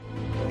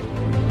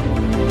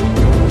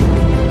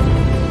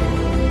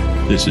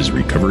This is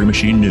Recovery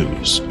Machine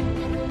News.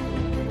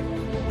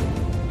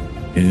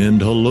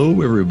 And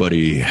hello,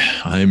 everybody.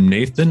 I'm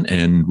Nathan,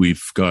 and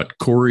we've got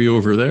Corey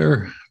over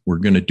there. We're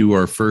going to do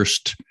we're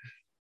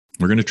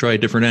going to try a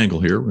different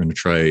angle here. We're going to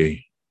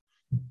try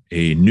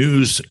a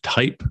news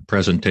type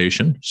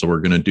presentation. So we're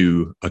going to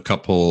do a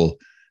couple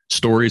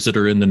stories that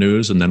are in the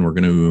news, and then we're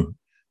going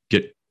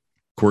to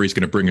Corey's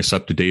going to bring us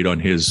up to date on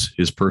his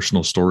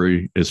personal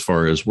story as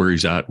far as where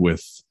he's at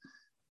with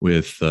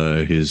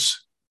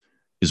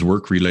his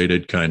work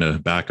related kind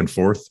of back and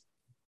forth.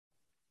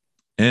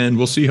 And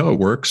we'll see how it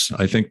works.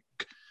 I think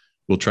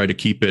we'll try to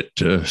keep it,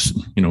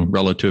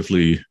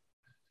 relatively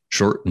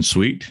short and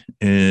sweet.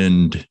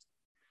 And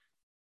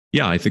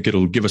yeah, I think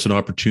it'll give us an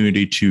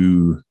opportunity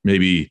to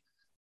maybe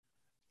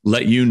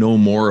let you know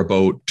more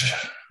about,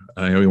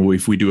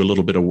 if we do a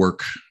little bit of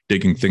work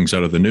digging things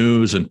out of the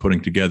news and putting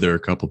together a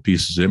couple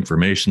pieces of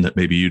information that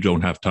maybe you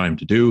don't have time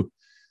to do,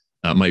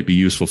 that might be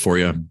useful for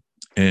you.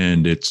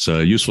 And it's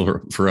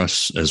useful for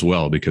us as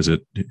well, because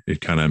it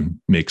kind of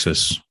makes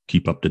us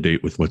keep up to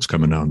date with what's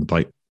coming down the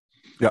pipe.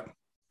 Yeah.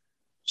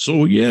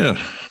 So,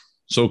 yeah.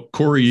 So,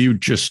 Corey, you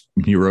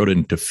were out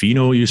in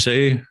Tofino, you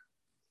say?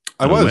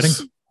 I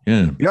was.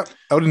 Yeah. Yeah.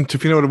 Out in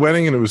Tofino at a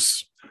wedding, and it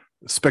was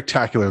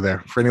spectacular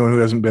there. For anyone who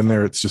hasn't been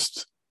there, it's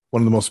just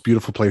one of the most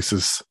beautiful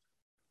places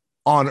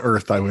on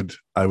earth, I would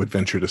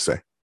venture to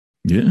say.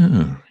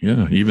 Yeah.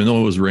 Yeah. Even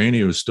though it was rainy,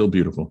 it was still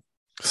beautiful.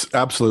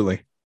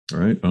 Absolutely.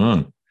 Right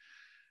on.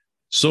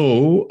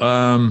 So,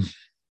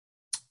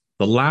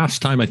 the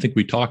last time I think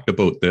we talked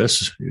about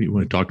this, when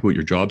we talked about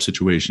your job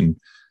situation,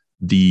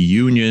 the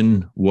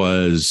union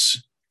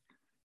was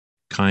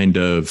kind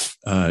of,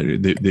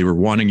 they were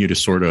wanting you to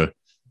sort of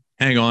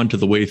hang on to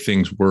the way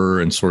things were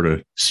and sort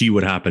of see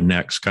what happened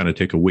next, kind of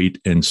take a wait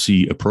and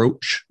see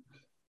approach.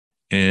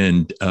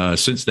 And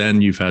since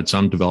then, you've had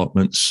some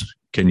developments.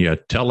 Can you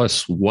tell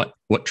us what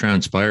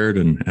transpired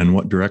and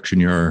what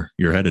direction you're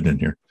headed in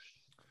here?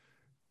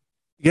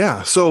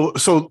 Yeah. So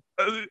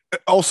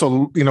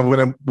also,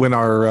 when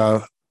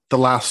our the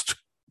last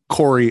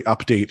Corey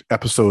update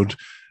episode,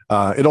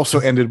 it also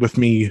ended with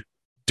me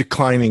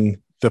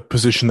declining the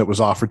position that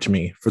was offered to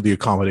me for the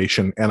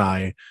accommodation, and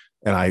I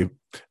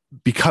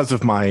because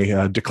of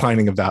my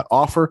declining of that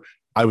offer,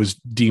 I was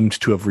deemed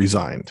to have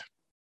resigned.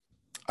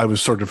 I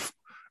was sort of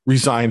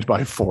resigned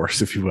by force,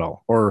 if you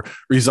will, or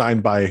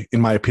resigned by, in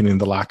my opinion,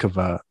 the lack of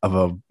a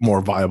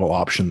more viable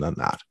option than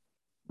that.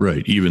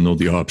 Right. Even though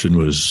the option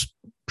was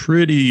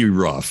pretty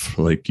rough.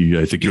 Like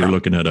I think you were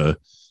looking at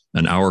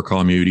an hour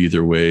commute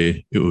either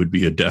way. It would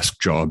be a desk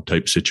job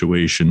type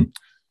situation.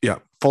 Yeah.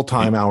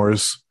 Full-time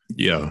hours.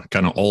 Yeah.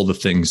 Kind of all the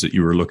things that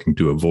you were looking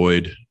to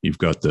avoid. You've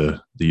got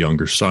the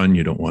younger son.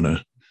 You don't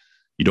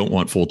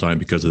want full-time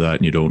because of that.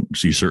 And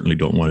you certainly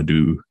don't want to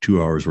do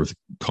 2 hours worth of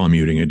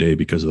commuting a day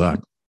because of that.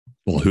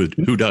 Well,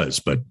 who does,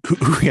 but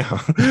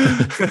yeah,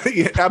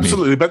 yeah,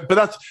 absolutely. But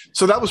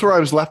that was where I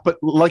was left. But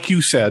like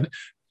you said,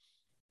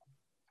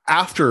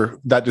 after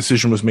that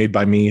decision was made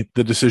by me,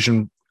 the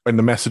decision and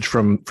the message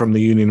from the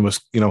union was,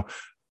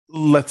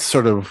 let's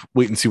sort of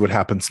wait and see what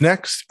happens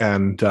next,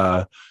 and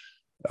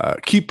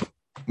keep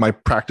my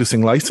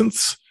practicing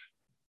license,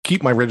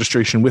 keep my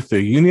registration with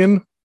the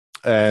union,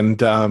 and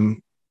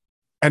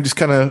just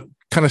kind of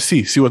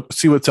see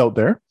what's out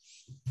there.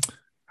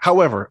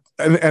 However,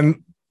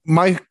 and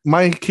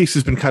my case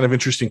has been kind of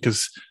interesting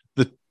because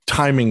the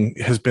timing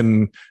has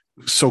been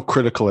so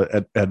critical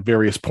at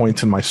various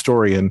points in my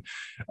story, and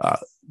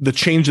the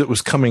change that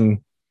was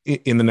coming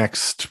in the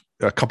next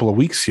couple of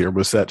weeks here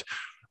was that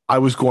I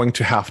was going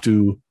to have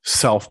to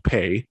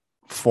self-pay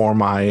for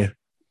my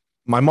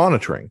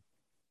monitoring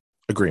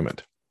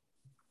agreement.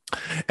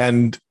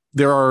 And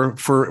there are,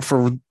 for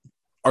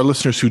our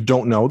listeners who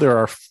don't know, there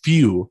are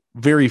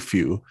very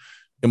few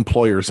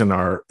employers in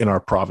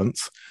our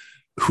province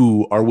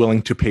who are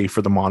willing to pay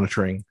for the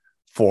monitoring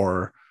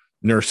for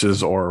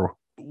nurses or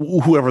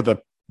whoever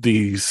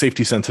the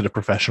safety sensitive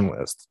professional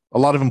is. A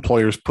lot of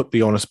employers put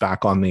the onus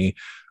back on the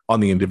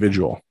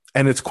individual,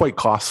 and it's quite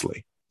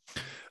costly.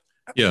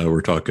 Yeah,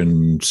 we're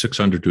talking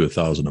 $600 to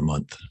 $1,000 a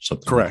month,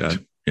 something correct. Like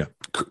that. Yeah,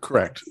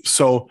 correct.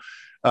 So,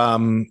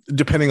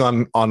 depending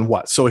on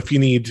what, so if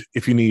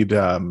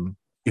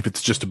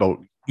it's just about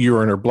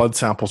urine or blood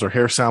samples or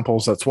hair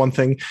samples, that's one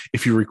thing.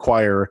 If you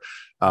require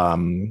a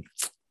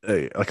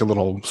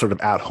little sort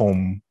of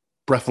at-home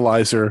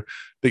breathalyzer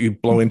that you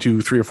blow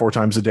into 3 or 4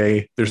 times a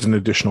day, there's an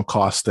additional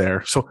cost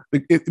there. So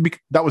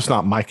that was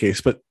not my case,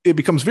 but it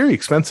becomes very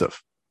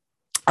expensive.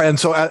 And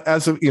so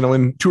as of,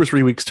 in 2 or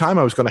 3 weeks time,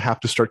 I was going to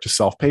have to start to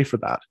self-pay for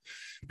that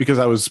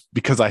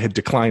because I had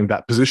declined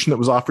that position that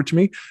was offered to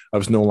me. I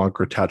was no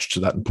longer attached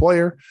to that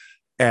employer,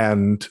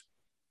 and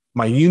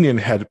my union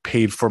had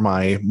paid for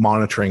my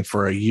monitoring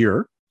for a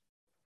year.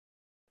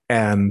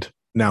 And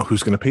now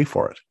who's going to pay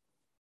for it?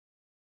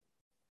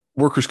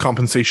 Workers'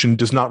 compensation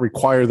does not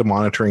require the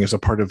monitoring as a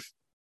part of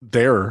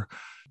their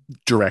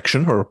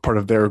direction or part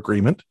of their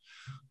agreement.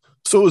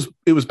 So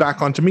it was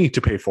back onto me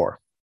to pay for.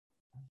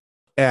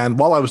 And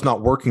while I was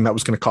not working, that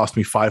was going to cost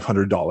me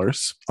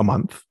 $500 a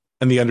month.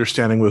 And the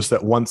understanding was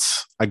that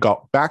once I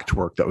got back to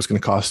work, that was going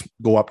to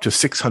go up to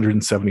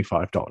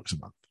 $675 a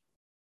month.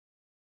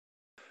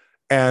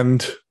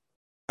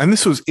 And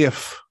this was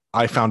if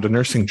I found a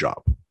nursing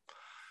job.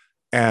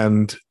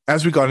 And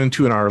as we got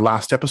into in our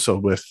last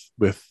episode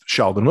with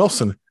Sheldon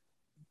Wilson,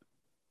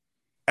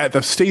 at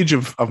the stage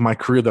of my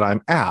career that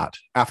I'm at,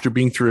 after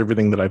being through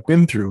everything that I've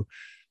been through,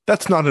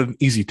 that's not an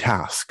easy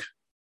task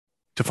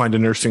to find a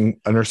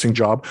nursing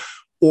job,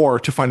 or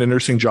to find a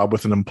nursing job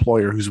with an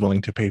employer who's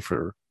willing to pay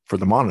for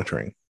the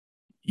monitoring.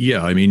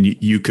 Yeah. I mean,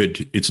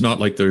 it's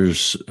not like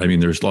there's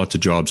lots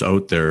of jobs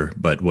out there,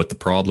 but what the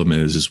problem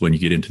is when you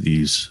get into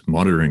these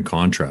monitoring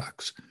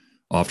contracts,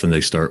 often they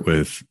start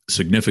with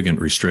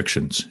significant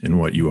restrictions in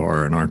what you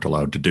are and aren't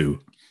allowed to do.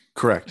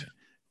 Correct.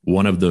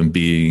 One of them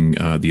being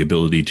the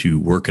ability to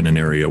work in an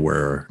area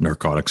where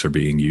narcotics are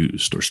being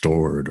used or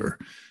stored, or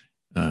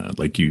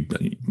like you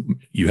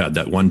had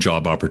that one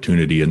job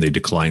opportunity and they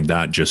declined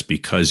that just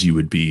because you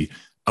would be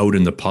out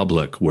in the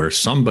public where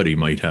somebody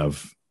might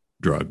have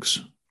drugs,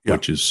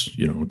 which is,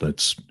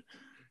 that's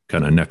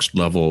kind of next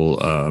level,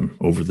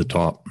 over the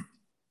top.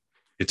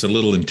 It's a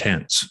little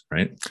intense,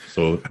 right?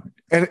 So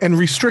and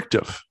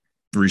restrictive.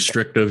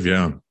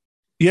 Yeah.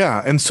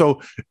 Yeah. And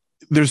so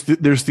there's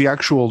the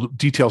actual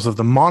details of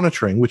the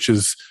monitoring, which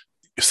is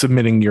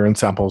submitting urine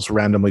samples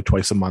randomly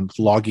twice a month,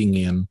 logging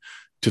in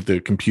to the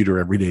computer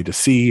every day to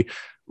see,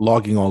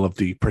 logging all of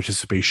the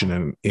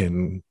participation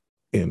in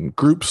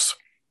groups,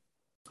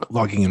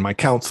 logging in my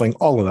counseling,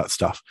 all of that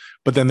stuff.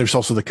 But then there's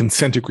also the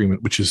consent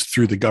agreement, which is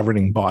through the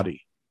governing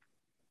body.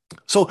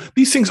 So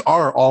these things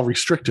are all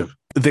restrictive.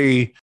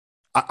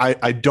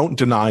 I don't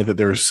deny that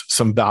there's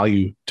some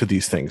value to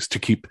these things to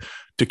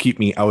keep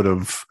me out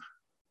of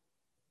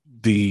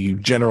the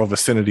general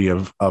vicinity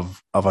of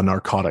a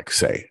narcotic,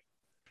 say.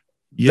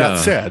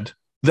 Yeah.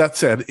 That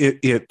said,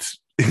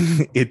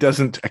 it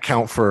doesn't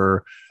account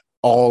for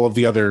all of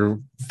the other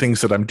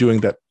things that I'm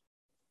doing that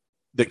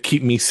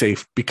keep me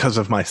safe because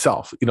of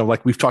myself.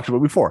 Like we've talked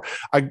about before,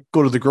 I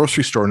go to the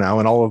grocery store now,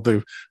 and all of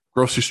the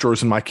grocery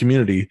stores in my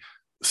community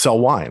sell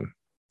wine,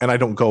 and I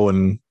don't go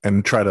and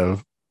try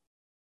to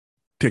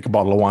take a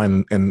bottle of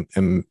wine and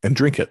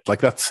drink it.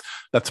 Like that's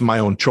my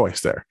own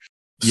choice there.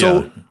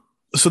 So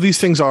these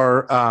things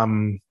are,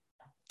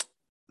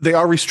 they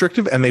are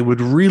restrictive, and they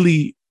would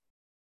really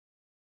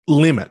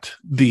limit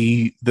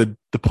the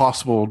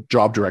possible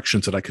job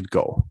directions that I could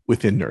go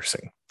within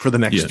nursing for the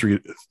next 3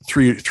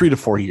 to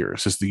 4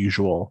 years is the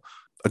usual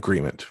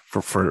agreement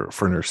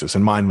for nurses.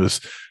 And mine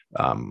was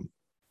a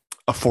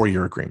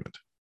 4-year agreement.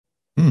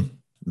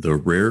 The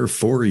rare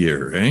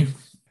 4-year, eh?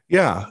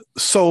 Yeah.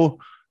 So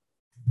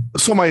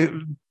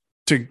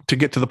to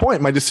get to the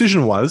point, my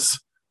decision was,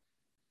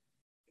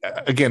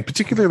 again,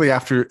 particularly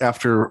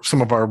after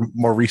some of our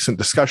more recent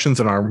discussions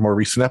and our more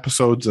recent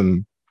episodes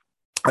and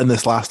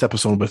this last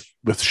episode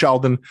with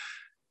Sheldon,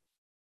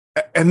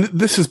 and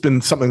this has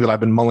been something that I've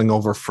been mulling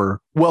over for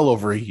well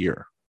over a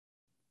year.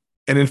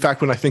 And in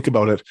fact, when I think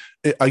about it,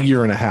 a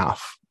year and a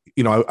half,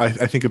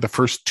 I think of the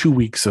first 2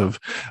 weeks of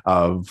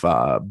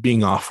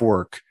being off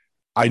work,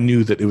 I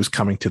knew that it was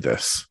coming to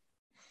this,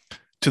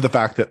 to the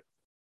fact that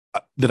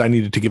I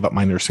needed to give up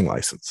my nursing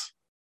license.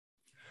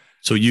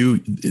 So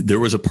there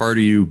was a part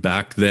of you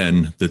back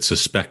then that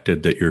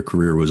suspected that your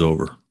career was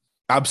over.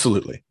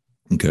 Absolutely.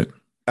 Okay.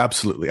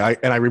 Absolutely.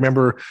 I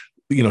remember,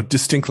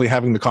 distinctly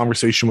having the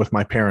conversation with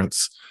my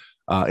parents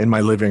in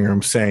my living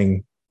room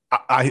saying,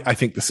 I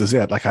think this is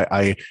it. Like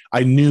I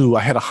knew,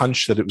 I had a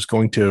hunch that it was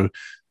going to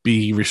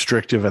be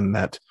restrictive and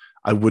that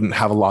I wouldn't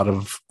have a lot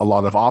of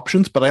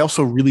options, but I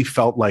also really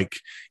felt like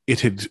it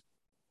had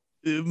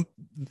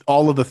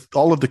all of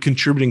the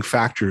contributing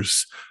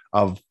factors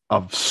of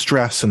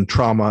stress and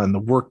trauma in the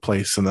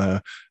workplace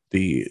and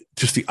the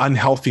just the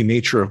unhealthy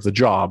nature of the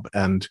job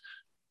and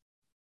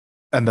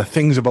the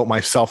things about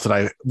myself that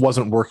I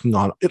wasn't working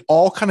on. It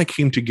all kind of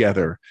came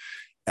together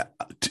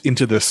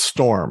into this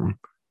storm.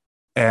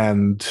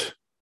 And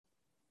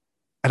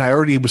I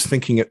already was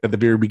thinking at the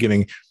very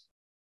beginning,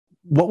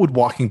 what would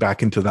walking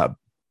back into that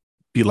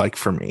be like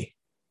for me?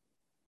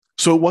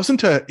 So it was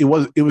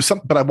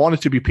something, but I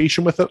wanted to be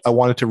patient with it. I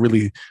wanted to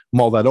really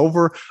mull that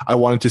over. I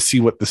wanted to see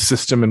what the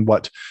system and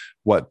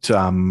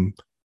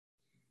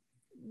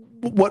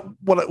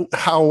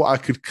how I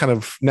could kind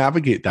of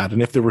navigate that.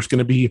 And if there was going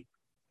to be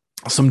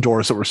some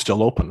doors that were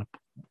still open,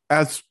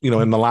 as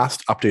in the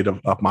last update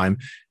of mine,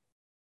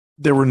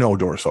 there were no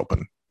doors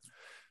open.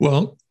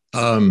 Well,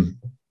 I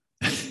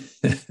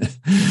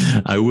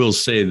will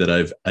say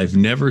that I've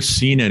never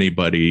seen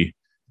anybody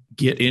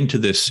get into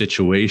this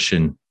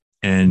situation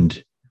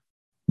and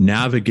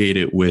navigate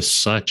it with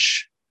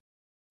such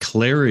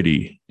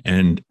clarity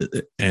and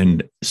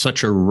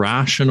such a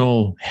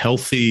rational,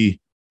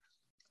 healthy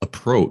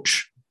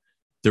approach.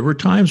 There were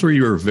times where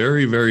you were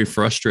very, very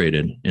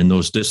frustrated in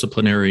those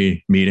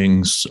disciplinary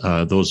meetings.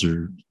 Those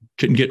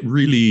can get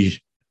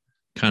really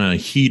kind of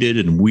heated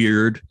and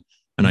weird.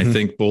 And I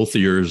think both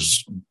of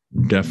yours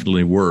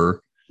definitely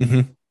were.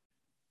 Mm-hmm.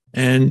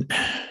 And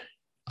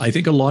I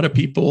think a lot of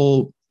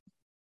people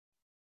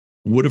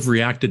would have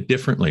reacted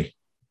differently.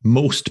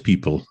 most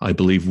people, I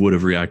believe, would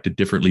have reacted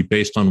differently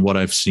based on what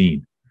I've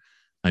seen.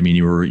 I mean,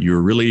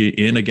 you're really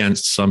in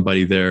against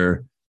somebody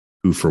there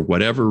who, for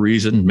whatever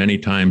reason, many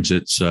times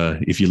it's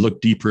if you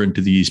look deeper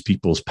into these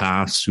people's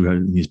pasts, who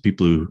have these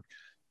people who,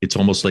 it's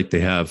almost like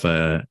they have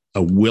a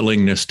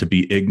willingness to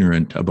be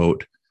ignorant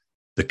about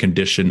the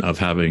condition of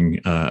having,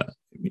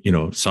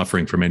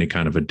 suffering from any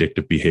kind of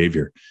addictive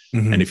behavior.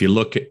 Mm-hmm. And if you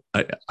look at,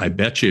 I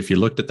bet you, if you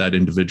looked at that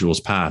individual's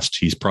past,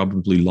 he's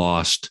probably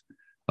lost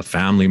a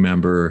family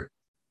member.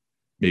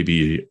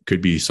 Maybe it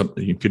could be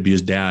something, it could be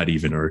his dad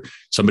even, or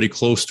somebody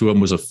close to him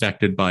was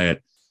affected by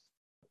it.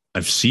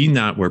 I've seen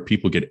that where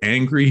people get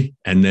angry,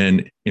 and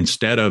then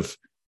instead of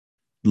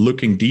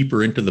looking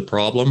deeper into the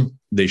problem,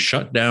 they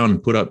shut down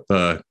and put up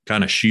a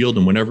kind of shield.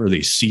 And whenever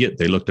they see it,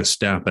 they look to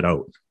stamp it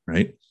out.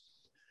 Right.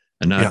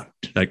 And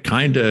that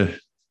kind of,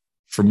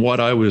 from what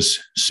I was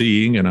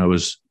seeing, and I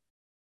was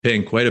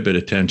paying quite a bit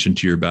of attention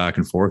to your back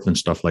and forth and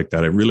stuff like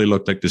that, it really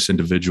looked like this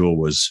individual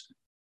was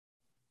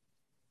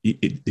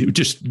it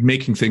just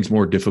making things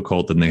more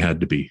difficult than they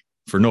had to be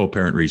for no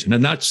apparent reason.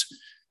 And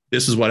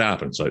this is what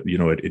happens.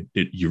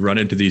 You run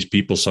into these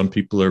people. Some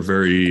people are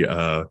very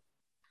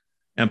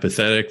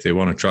empathetic. They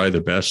want to try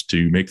their best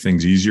to make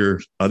things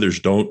easier. Others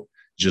don't.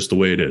 Just the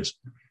way it is.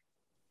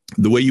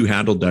 The way you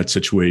handled that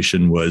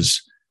situation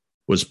was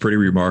pretty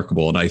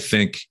remarkable. And I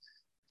think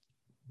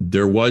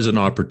there was an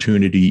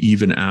opportunity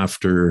even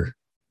after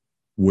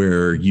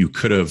where you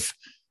could have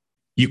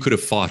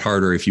fought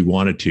harder if you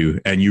wanted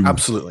to, and you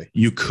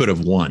could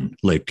have won.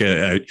 Like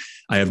I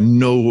have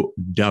no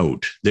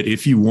doubt that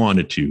if you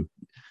wanted to,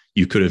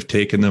 you could have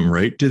taken them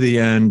right to the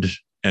end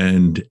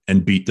and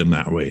beat them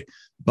that way.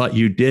 But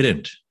you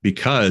didn't,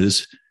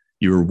 because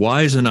you were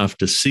wise enough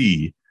to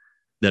see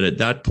that at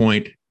that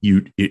point,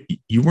 you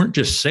weren't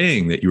just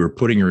saying that you were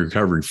putting your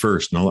recovery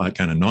first and all that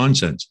kind of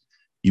nonsense.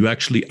 You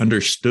actually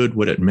understood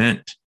what it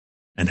meant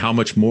and how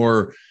much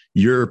more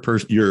your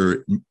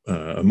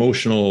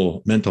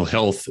emotional mental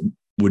health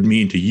would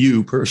mean to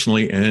you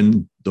personally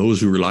and those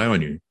who rely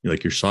on you,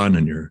 like your son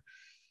and your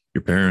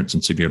parents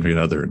and significant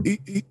other.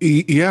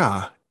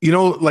 Yeah.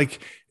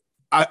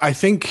 I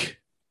think,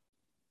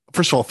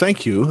 first of all,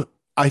 thank you.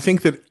 I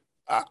think that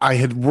I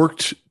had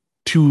worked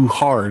too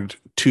hard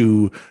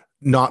to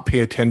not pay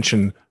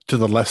attention to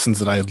the lessons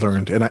that I had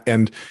learned.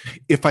 And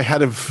if I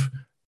had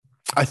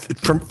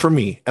for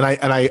me, and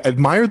I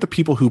admire the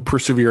people who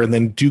persevere and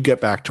then do get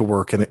back to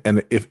work,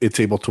 and if it's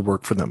able to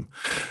work for them.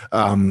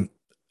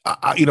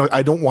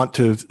 I don't want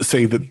to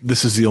say that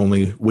this is the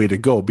only way to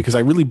go, because I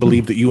really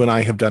believe that you and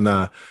I have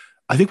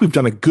I think we've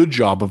done a good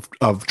job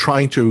of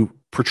trying to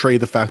portray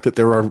the fact that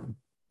there are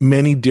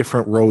many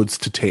different roads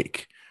to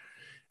take.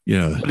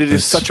 Yeah, but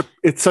it's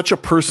such a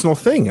personal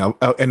thing.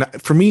 And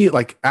for me,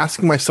 like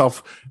asking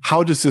myself,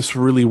 how does this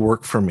really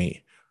work for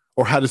me?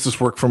 Or how does this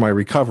work for my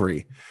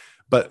recovery?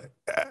 But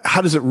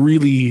how does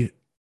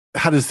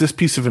this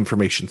piece of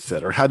information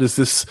sit? Or how does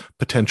this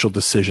potential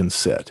decision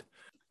sit?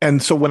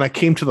 And so when I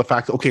came to the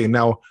fact, okay,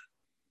 now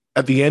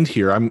at the end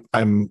here,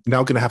 I'm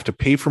now going to have to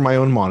pay for my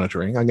own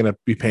monitoring. I'm going to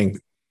be paying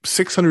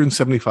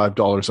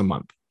 $675 a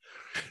month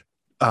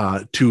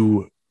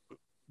to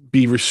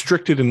be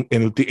restricted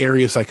in the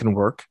areas I can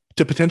work,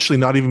 to potentially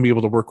not even be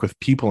able to work with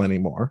people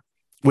anymore,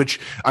 which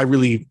I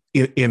really,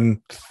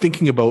 in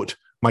thinking about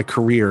my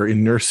career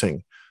in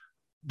nursing,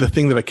 the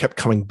thing that I kept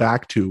coming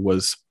back to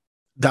was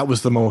that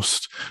was the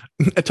most,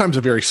 at times,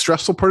 a very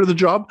stressful part of the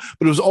job,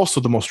 but it was also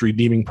the most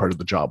redeeming part of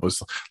the job,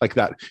 was like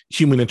that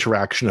human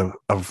interaction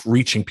of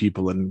reaching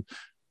people and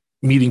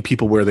meeting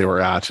people where they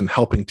were at and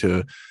helping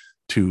to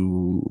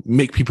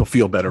make people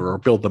feel better or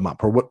build them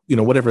up or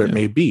whatever it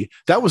may be.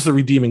 That was the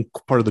redeeming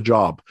part of the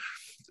job.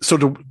 So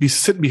to be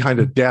sitting behind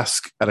a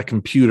desk at a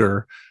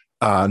computer,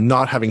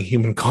 not having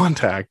human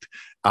contact,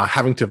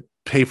 having to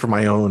pay for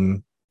my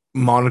own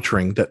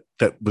monitoring that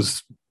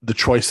was the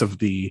choice of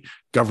the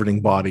governing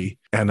body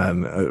and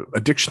an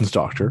addictions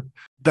doctor,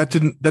 that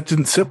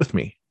didn't sit with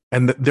me.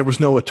 And there was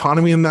no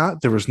autonomy in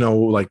that. There was no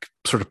like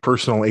sort of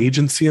personal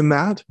agency in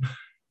that.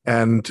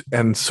 And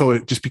so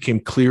it just became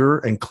clearer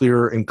and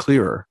clearer and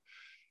clearer.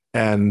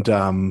 And,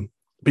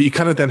 but you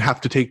kind of then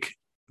have to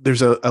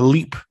there's a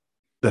leap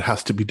that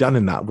has to be done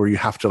in that, where you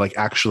have to like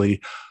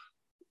actually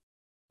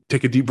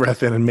take a deep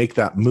breath in and make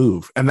that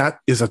move. And that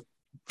is a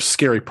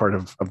scary part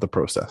of the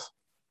process.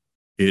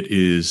 It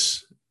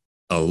is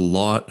a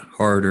lot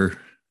harder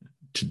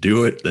to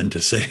do it than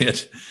to say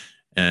it.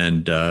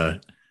 And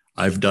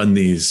I've done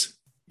these,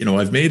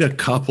 I've made a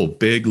couple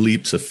big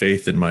leaps of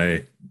faith in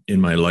my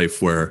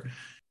life where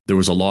there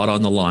was a lot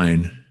on the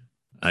line.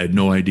 I had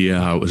no idea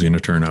how it was going to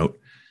turn out.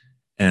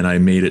 And I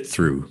made it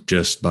through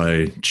just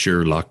by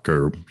sheer luck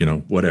or,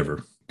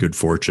 whatever, good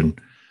fortune.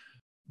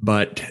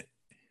 But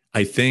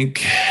I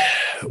think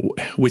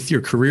with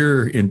your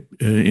career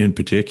in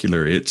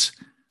particular, it's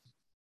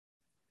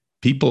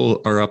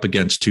people are up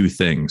against two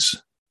things.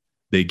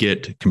 They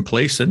get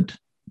complacent,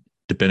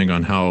 depending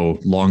on how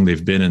long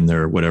they've been in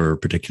their whatever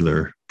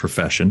particular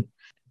profession.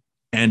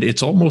 And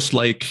it's almost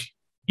like,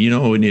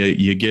 when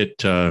you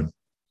get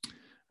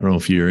I don't know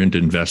if you're into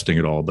investing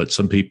at all, but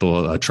some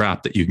people, a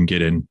trap that you can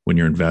get in when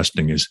you're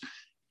investing is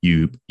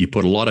you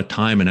put a lot of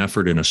time and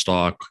effort in a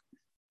stock,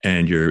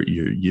 and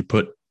you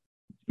put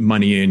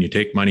money in, you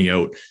take money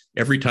out.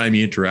 Every time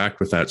you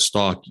interact with that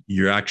stock,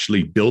 you're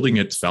actually building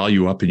its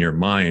value up in your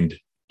mind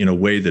in a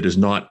way that is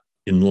not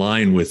in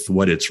line with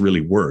what it's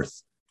really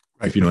worth.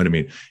 Right. If you know what I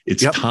mean,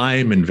 it's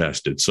time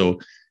invested.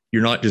 So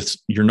you're not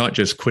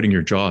just quitting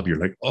your job. You're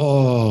like,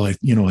 oh, I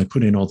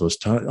put in all this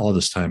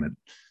time in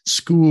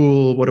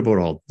school. What about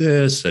all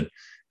this? And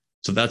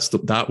so that's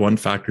that one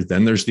factor.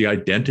 Then there's the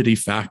identity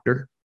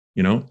factor.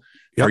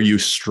 Are you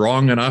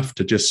strong enough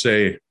to just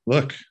say,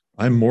 look,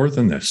 I'm more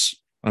than this.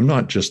 I'm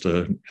not just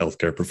a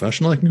healthcare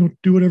professional. I can go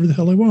do whatever the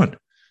hell I want.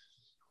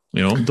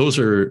 Those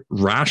are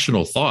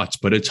rational thoughts,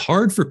 but it's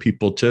hard for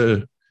people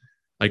to,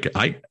 like,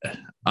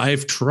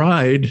 I've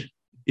tried,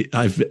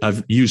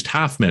 I've used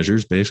half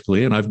measures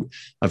basically, and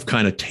I've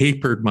kind of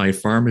tapered my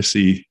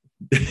pharmacy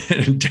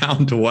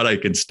down to what I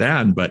can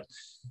stand. But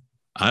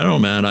I don't know,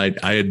 man,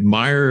 I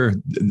admire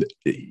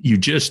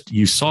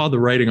you saw the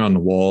writing on the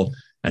wall.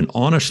 And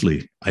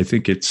honestly, I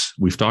think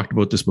we've talked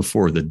about this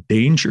before, the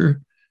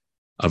danger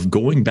of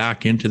going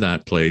back into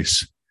that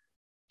place.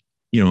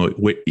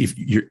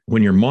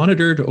 When you're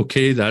monitored,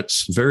 okay,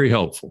 that's very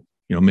helpful.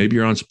 Maybe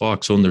you're on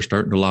Suboxone, they're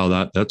starting to allow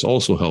that. That's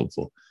also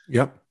helpful.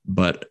 Yep.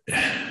 But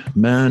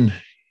man,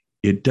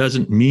 it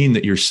doesn't mean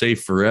that you're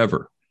safe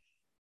forever.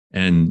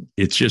 And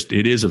it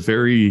is a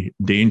very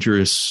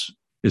dangerous,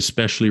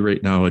 especially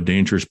right now, a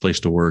dangerous place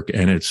to work.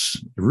 And it's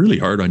really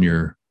hard on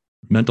your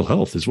mental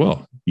health as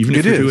well, even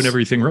if you're doing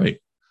everything right.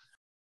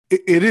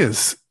 It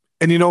is.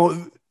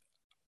 And,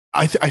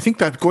 I think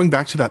that going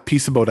back to that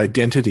piece about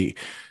identity,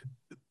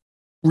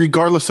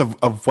 regardless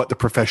of what the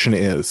profession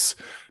is,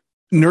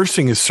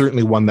 nursing is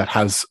certainly one that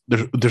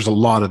there's a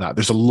lot of that.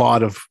 There's a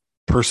lot of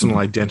personal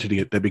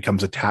identity that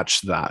becomes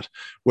attached to that,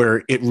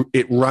 where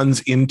it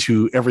runs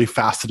into every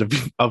facet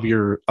of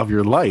your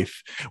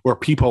life, where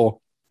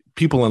people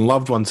and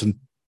loved ones and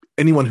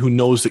anyone who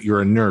knows that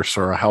you're a nurse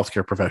or a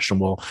healthcare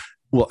professional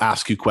will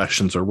ask you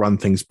questions or run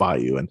things by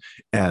you,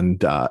 and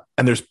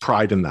there's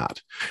pride in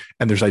that,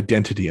 and there's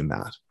identity in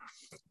that.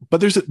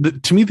 But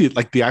to me,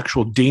 the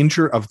actual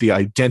danger of the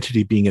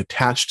identity being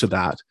attached to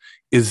that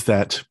is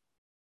that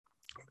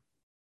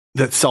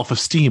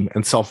self-esteem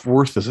and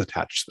self-worth is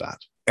attached to that.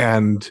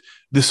 And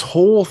this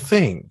whole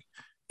thing,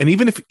 and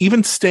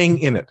even staying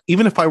in it,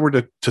 even if I were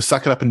to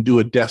suck it up and do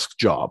a desk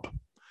job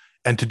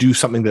and to do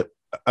something that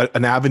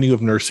an avenue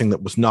of nursing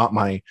that was not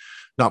my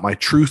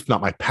truth, not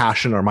my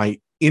passion or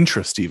my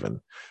interest even,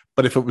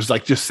 but if it was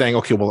like just saying,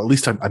 okay, well, at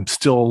least I'm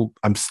still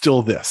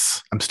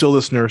this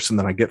nurse, and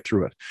then I get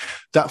through it.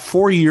 That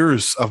 4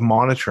 years of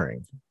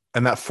monitoring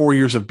and that 4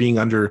 years of being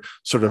under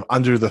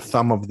the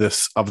thumb of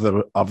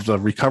the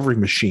recovery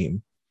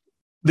machine,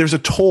 there's a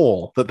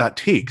toll that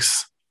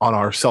takes on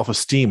our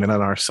self-esteem and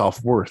on our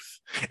self-worth.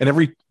 And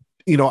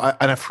and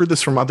I've heard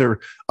this from other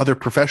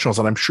professionals,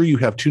 and I'm sure you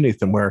have too,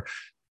 Nathan,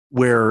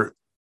 where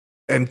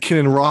and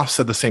Kinnan Ross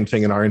said the same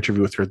thing in our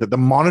interview with her, that the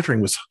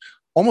monitoring was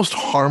almost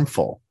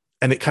harmful,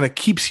 and it kind of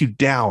keeps you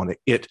down.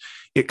 It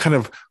kind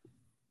of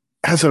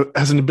has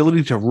an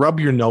ability to rub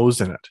your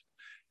nose in it.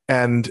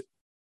 And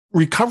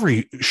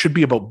recovery should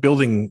be about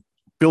building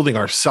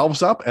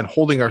ourselves up and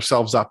holding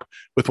ourselves up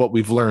with what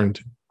we've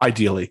learned,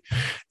 ideally.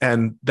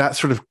 And that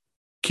sort of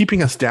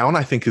keeping us down,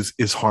 I think,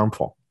 is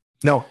harmful.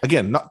 Now,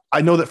 again,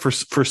 I know that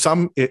for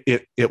some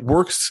it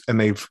works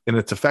and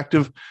it's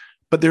effective,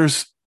 but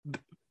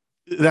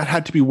that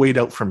had to be weighed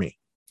out for me.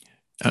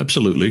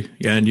 Absolutely.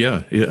 And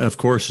yeah, of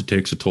course it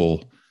takes a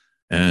toll.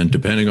 And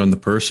depending on the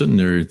person,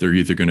 they're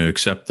either going to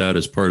accept that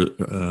as part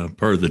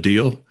of the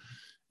deal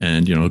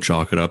and,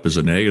 chalk it up as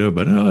a negative,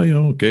 but,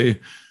 okay,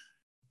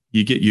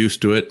 you get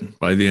used to it.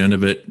 By the end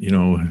of it,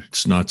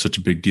 it's not such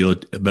a big deal.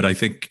 But I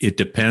think it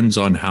depends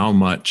on how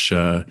much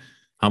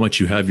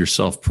you have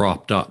yourself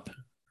propped up,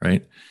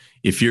 right?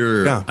 If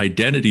your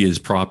identity is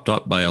propped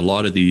up by a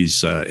lot of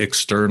these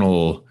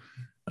external,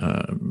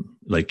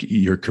 like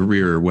your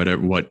career,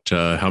 whatever,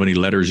 how many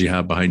letters you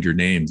have behind your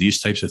name,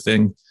 these types of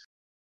things.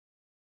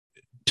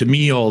 To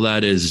me, all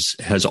that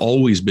has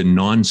always been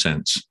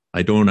nonsense.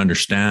 I don't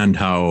understand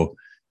how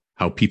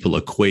people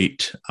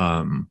equate.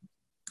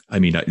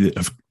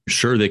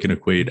 Sure, they can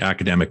equate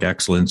academic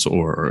excellence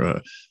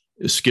or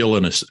skill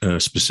in a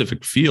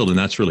specific field, and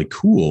that's really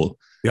cool.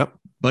 Yep.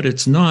 But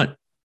it's not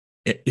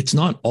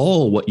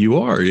all what you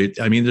are.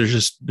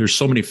 There's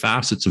so many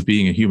facets of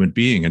being a human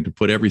being, and to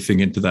put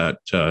everything into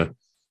that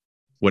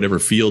whatever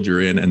field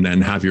you're in, and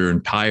then have your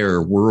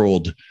entire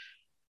world,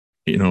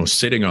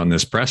 sitting on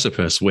this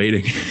precipice,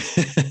 waiting,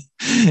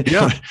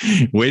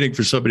 waiting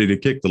for somebody to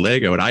kick the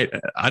leg out.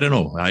 I don't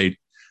know. I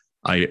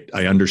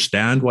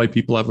understand why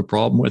people have a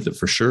problem with it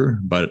for sure,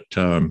 but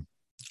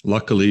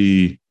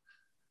luckily,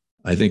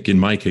 I think in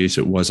my case,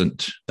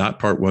 that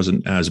part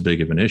wasn't as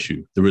big of an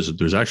issue.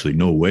 There's actually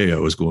no way I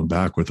was going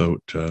back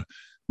without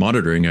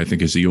monitoring. I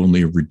think is the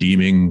only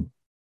redeeming.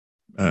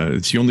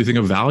 It's the only thing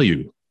of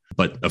value.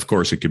 But of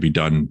course, it could be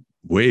done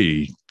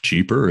way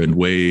cheaper and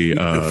way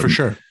for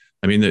sure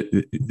I mean,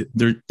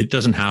 it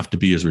doesn't have to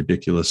be as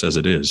ridiculous as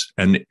it is.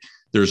 And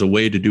there's a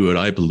way to do it,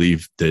 I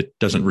believe, that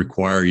doesn't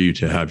require you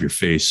to have your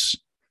face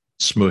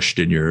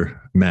smushed in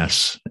your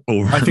mess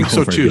over. I think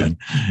so too. Again.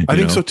 I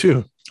think so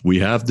too. We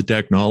have the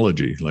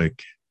technology.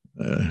 Like,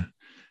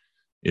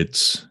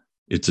 it's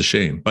a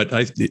shame, but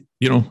I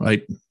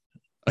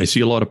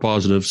see a lot of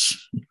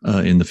positives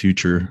in the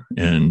future,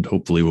 and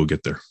hopefully we'll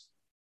get there.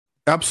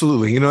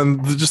 Absolutely.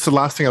 And just the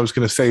last thing I was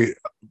going to say,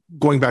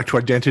 going back to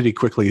identity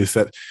quickly, is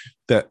that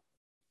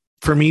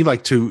for me,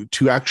 like to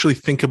actually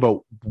think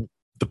about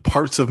the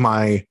parts of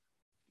my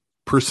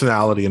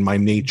personality and my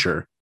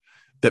nature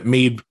that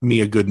made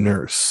me a good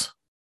nurse,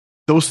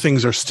 those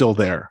things are still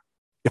there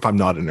if I'm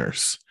not a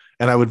nurse.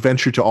 And I would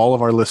venture to all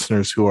of our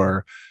listeners who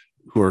are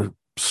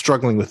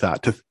struggling with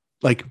that to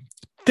like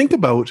think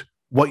about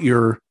what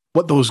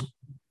those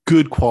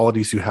good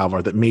qualities you have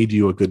are that made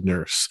you a good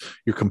nurse.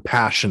 Your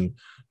compassion,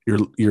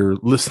 your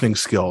listening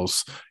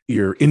skills,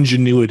 your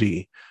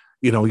ingenuity,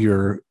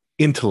 your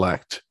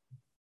intellect,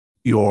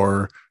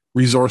 your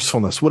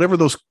resourcefulness, whatever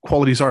those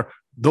qualities are,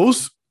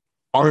 those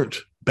aren't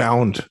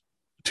bound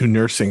to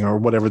nursing or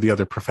whatever the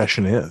other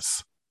profession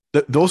is.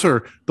 Those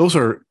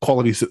are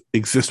qualities that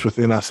exist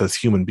within us as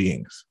human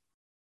beings.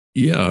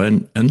 Yeah.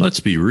 And let's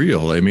be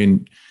real. I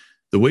mean,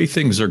 the way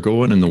things are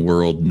going in the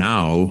world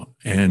now,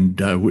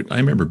 and I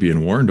remember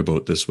being warned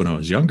about this when I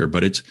was younger,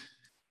 but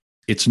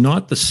it's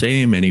not the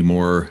same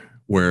anymore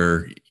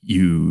where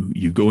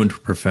you go into a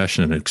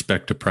profession and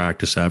expect to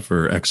practice that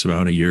for X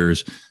amount of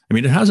years. I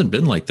mean, it hasn't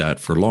been like that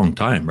for a long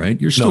time, right?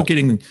 You're still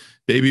getting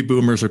baby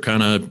boomers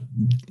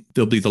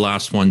they'll be the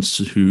last ones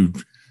who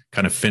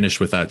kind of finish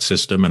with that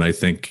system. And I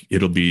think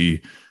it'll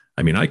be,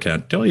 I mean, I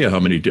can't tell you how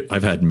many,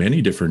 I've had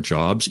many different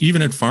jobs.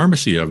 Even in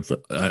pharmacy,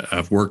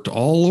 I've worked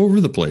all over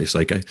the place.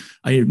 Like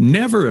I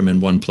never am in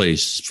one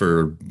place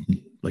for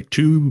like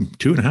two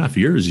and a half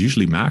years,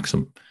 usually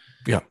maximum.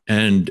 Yeah.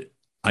 And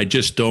I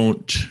just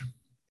don't,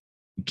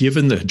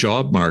 given the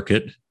job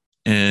market,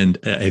 and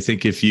I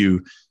think if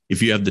you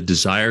have the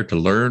desire to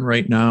learn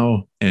right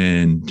now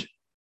and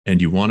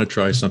you want to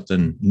try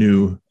something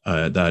new,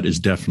 that is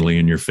definitely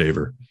in your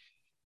favor.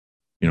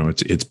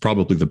 It's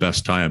probably the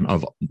best time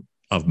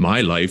of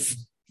my life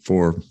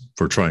for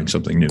trying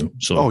something new.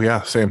 So, oh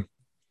yeah, same.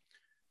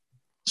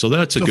 So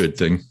that's a good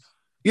thing.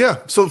 Yeah.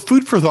 So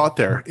food for thought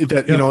there.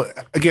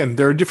 That again,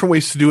 there are different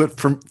ways to do it.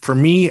 For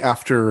me,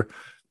 after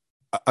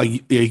a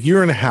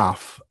year and a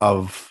half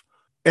of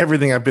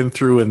everything I've been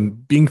through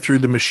and being through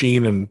the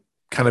machine and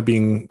kind of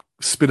being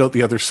spit out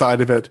the other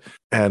side of it,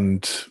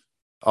 and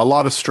a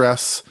lot of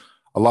stress,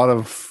 a lot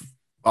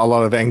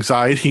of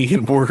anxiety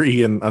and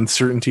worry and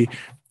uncertainty,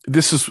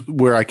 this is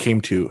where I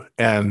came to.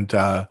 And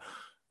I,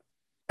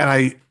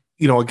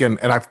 again,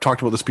 and I've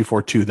talked about this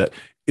before too, that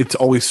it's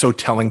always so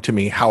telling to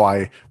me how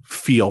I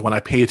feel when I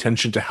pay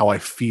attention to how I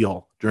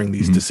feel during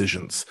these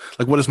decisions.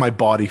 Like, what does my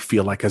body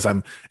feel like as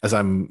I'm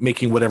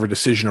making whatever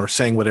decision or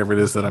saying whatever it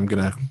is that I'm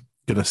gonna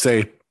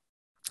say?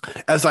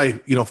 As I,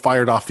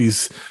 fired off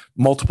these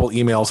multiple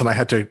emails, and I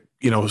had to,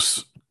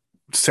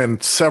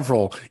 send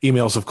several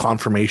emails of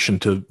confirmation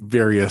to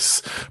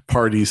various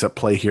parties at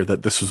play here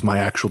that this was my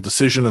actual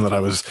decision and that I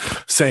was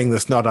saying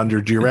this not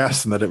under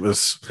duress and that it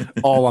was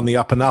all on the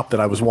up and up, that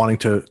I was wanting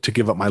to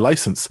give up my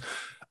license.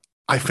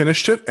 I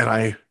finished it and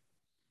I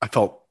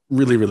felt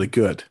really, really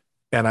good.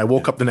 And I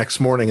woke up the next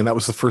morning, and that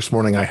was the first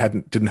morning I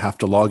didn't have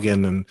to log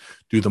in and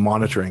do the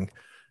monitoring.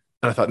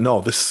 And I thought,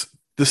 no, this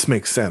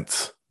makes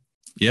sense.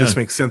 Yeah. This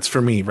makes sense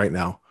for me right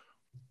now.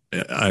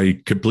 I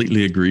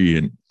completely agree.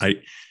 And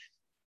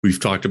we've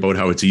talked about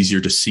how it's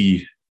easier to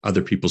see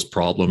other people's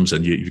problems,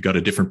 and you've got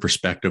a different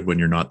perspective when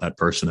you're not that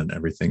person and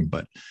everything.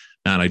 But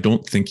man, I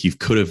don't think you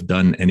could have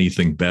done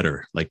anything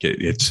better. Like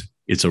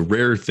it's a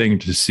rare thing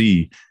to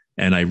see.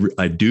 And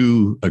I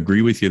do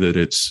agree with you that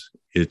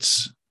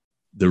it's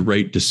the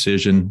right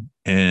decision.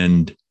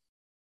 And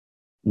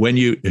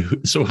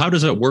so how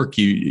does that work?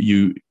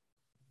 You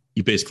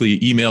basically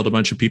emailed a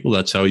bunch of people.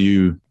 That's how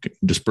you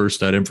disperse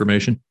that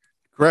information.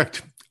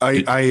 Correct.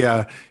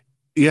 Yeah.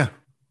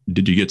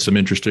 Did you get some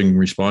interesting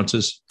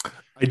responses?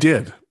 I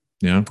did.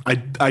 Yeah,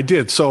 I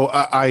did. So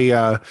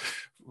I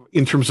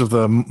in terms of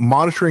the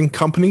monitoring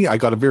company, I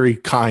got a very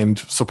kind,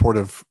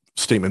 supportive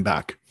statement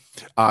back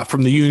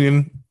from the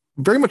union.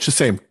 Very much the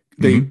same.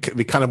 They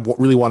kind of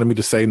really wanted me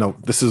to say, no,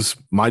 this is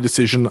my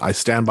decision. I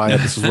stand by it.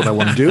 This is what I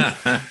want to do.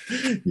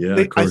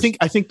 Yeah, I think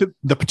that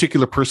the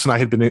particular person I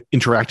had been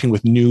interacting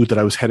with knew that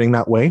I was heading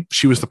that way.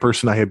 She was the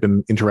person I had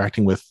been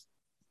interacting with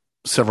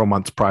several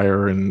months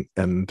prior, and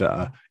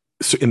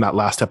so in that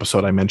last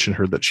episode, I mentioned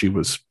her that she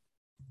was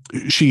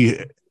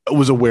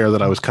aware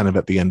that I was kind of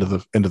at the end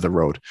of the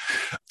road.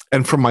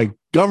 And from my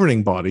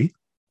governing body,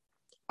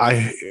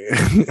 I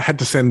had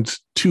to send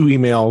 2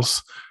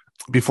 emails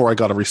before I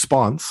got a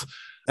response.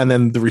 And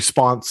then the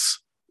response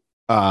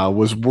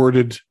was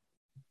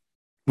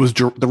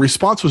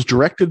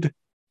directed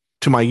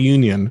to my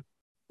union,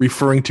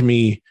 referring to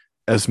me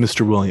as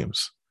Mr.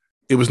 Williams.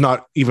 It was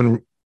not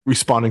even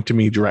responding to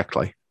me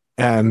directly.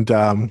 And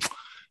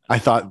I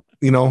thought,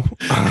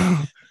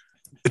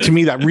 to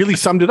me, that really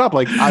summed it up.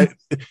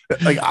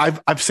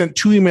 I've sent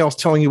 2 emails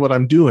telling you what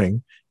I'm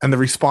doing, and the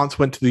response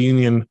went to the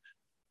union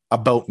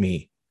about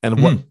me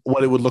and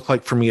what it would look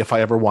like for me if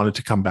I ever wanted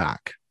to come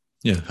back.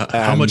 Yeah.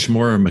 How much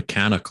more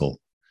mechanical?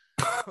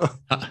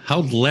 How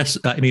less?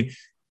 I mean,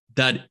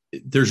 that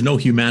there's no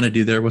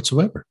humanity there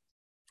whatsoever.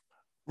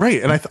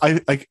 Right. And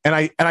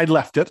I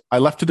left it. I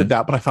left it at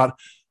that. But I thought,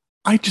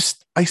 I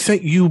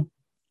sent you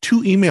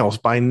 2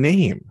 emails by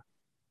name,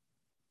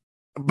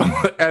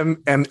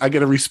 and I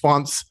get a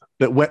response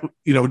that went,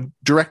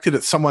 directed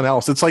at someone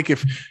else. It's like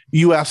if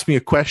you asked me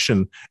a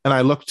question and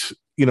I looked,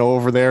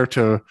 over there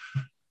to,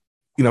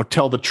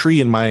 tell the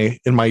tree in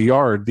my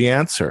yard the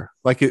answer.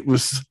 Like it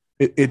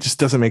just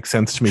doesn't make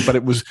sense to me. But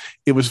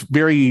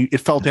it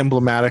felt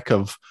emblematic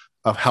of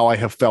how I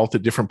have felt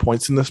at different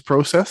points in this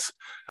process.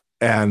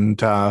 And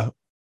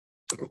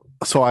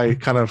so I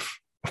kind of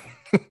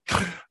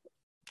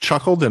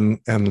chuckled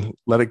and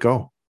let it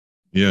go.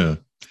 Yeah.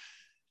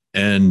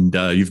 And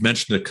you've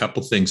mentioned a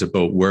couple things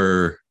about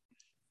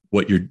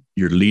what you're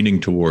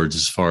leaning towards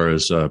as far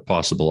as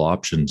possible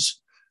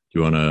options. Do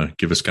you want to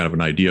give us kind of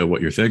an idea of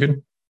what you're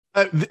thinking?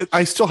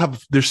 There's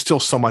still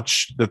so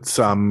much that's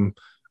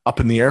up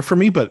in the air for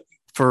me, but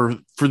for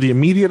the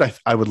immediate,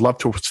 I would love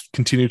to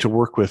continue to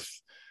work with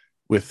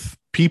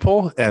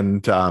people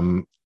and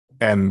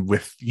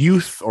with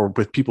youth or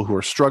with people who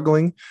are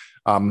struggling.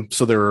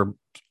 So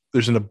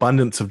there's an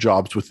abundance of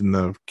jobs within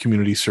the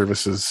community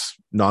services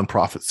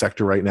nonprofit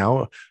sector right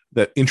now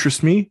that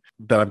interest me,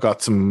 that I've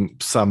got some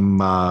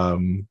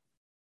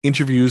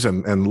interviews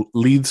and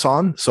leads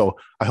on. So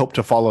I hope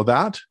to follow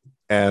that.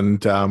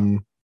 And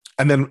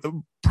then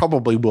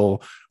probably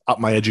will up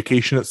my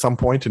education at some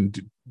point and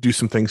do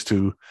some things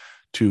to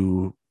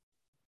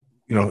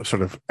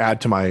sort of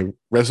add to my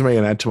resume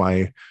and add to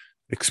my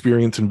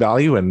experience and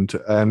value. And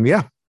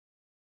yeah.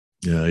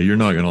 Yeah, you're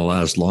not going to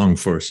last long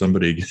before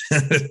somebody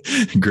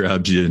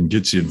grabs you and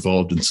gets you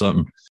involved in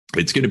something.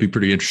 It's going to be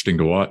pretty interesting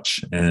to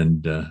watch.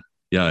 And I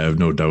have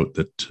no doubt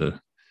that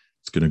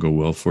it's going to go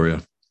well for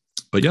you.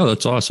 But yeah,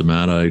 that's awesome,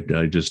 man.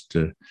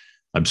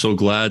 I'm so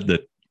glad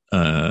that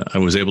I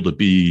was able to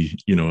be,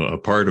 a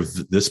part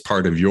of this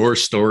part of your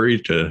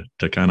story to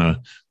kind of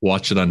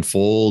watch it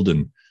unfold.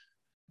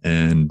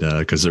 And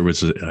because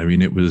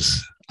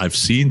I've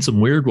seen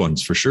some weird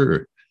ones for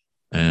sure.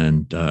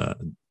 And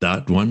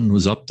that one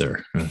was up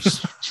there.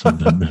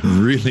 Some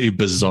really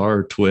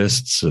bizarre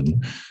twists,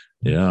 and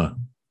yeah,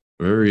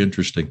 very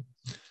interesting.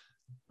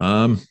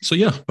 So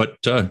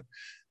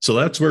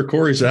that's where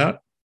Corey's at.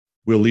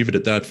 We'll leave it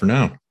at that for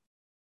now.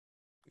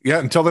 Yeah,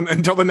 until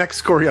the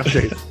next Corey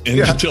update.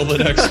 Until the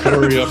next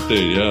Corey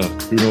update. Yeah,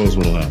 who knows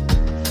what'll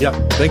happen. Yeah,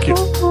 thank you.